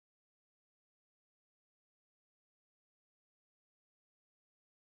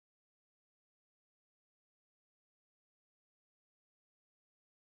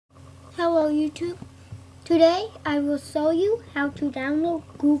Hello YouTube. Today I will show you how to download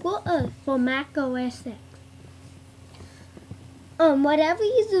Google Earth for Mac OSX. Whatever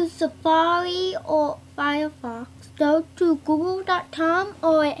you use, Safari or Firefox, go to google.com,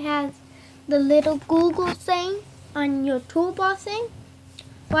 or it has the little Google thing on your toolbar thing.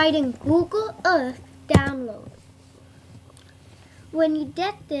 Write in Google Earth download. When you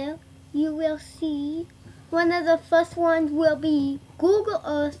get there, you will see one of the first ones will be Google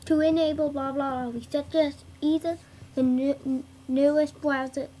Earth to enable blah blah blah. We suggest either the newest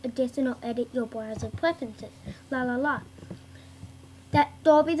browser edition or edit your browser preferences. La la la.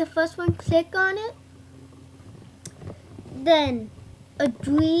 That'll be the first one. Click on it. Then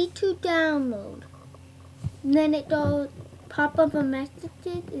agree to download. And then it'll pop up a message.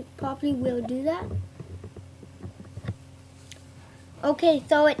 It probably will do that. Okay,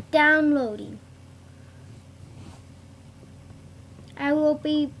 so it's downloading. I will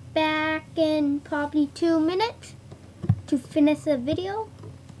be back in probably 2 minutes to finish the video,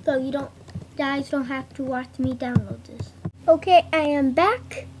 so you guys don't have to watch me download this. Okay, I am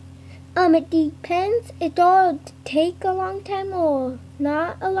back. It depends. It all take a long time or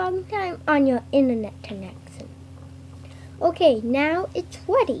not a long time on your internet connection. Okay, now it's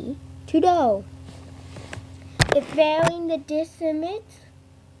ready to go. It's varying the disk image,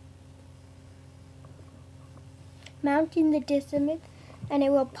 mounting the disk image, and it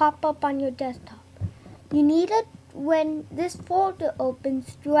will pop up on your desktop. You need it when this folder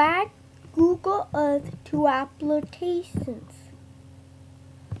opens. Drag Google Earth to applications.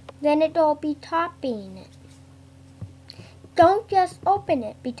 Then it'll be copying it. Don't just open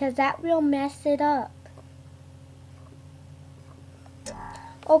it because that will mess it up.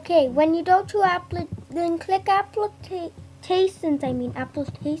 Okay, when you go to then click applications.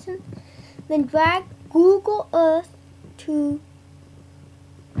 Then drag Google Earth to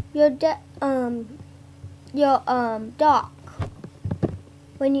your dock.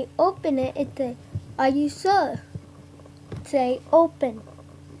 When you open it, it says, "Are you sure?" Say open.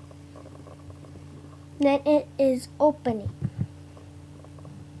 Then it is opening.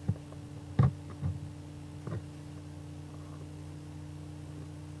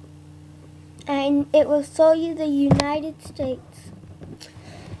 And it will show you the United States.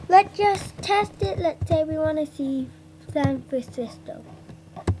 Let's just test it. Let's say we want to see San Francisco.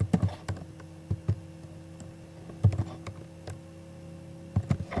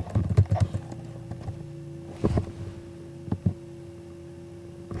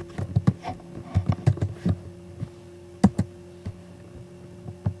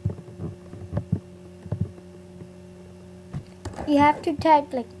 You have to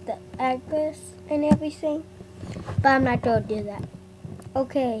type like the address and everything, but I'm not going to do that.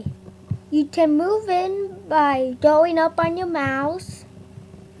 Okay, you can move in by going up on your mouse.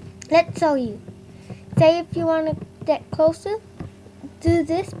 Let's show you. Say if you want to get closer, do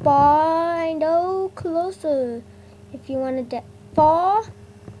this bar and go closer. If you want to get far,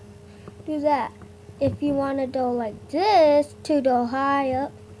 do that. If you want to go like this to go higher,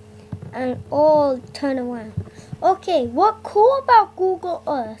 and all turn around. Okay, what's cool about Google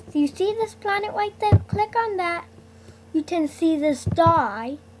Earth? You see this planet right there? Click on that. You can see the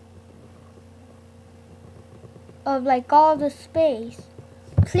sky of like all the space.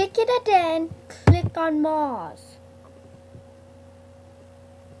 Click it again. Click on Mars.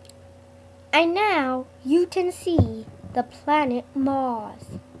 And now you can see the planet Mars.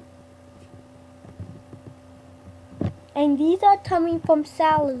 And these are coming from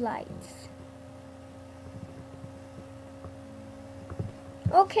satellites.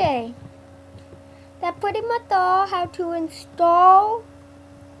 Okay, that's pretty much all how to install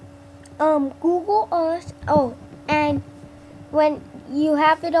Google Earth. Oh, and when you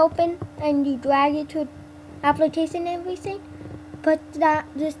have it open and you drag it to application and everything, put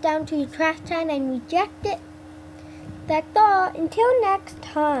this down to your trash can and reject it. That's all. Until next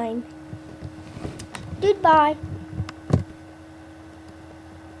time. Goodbye.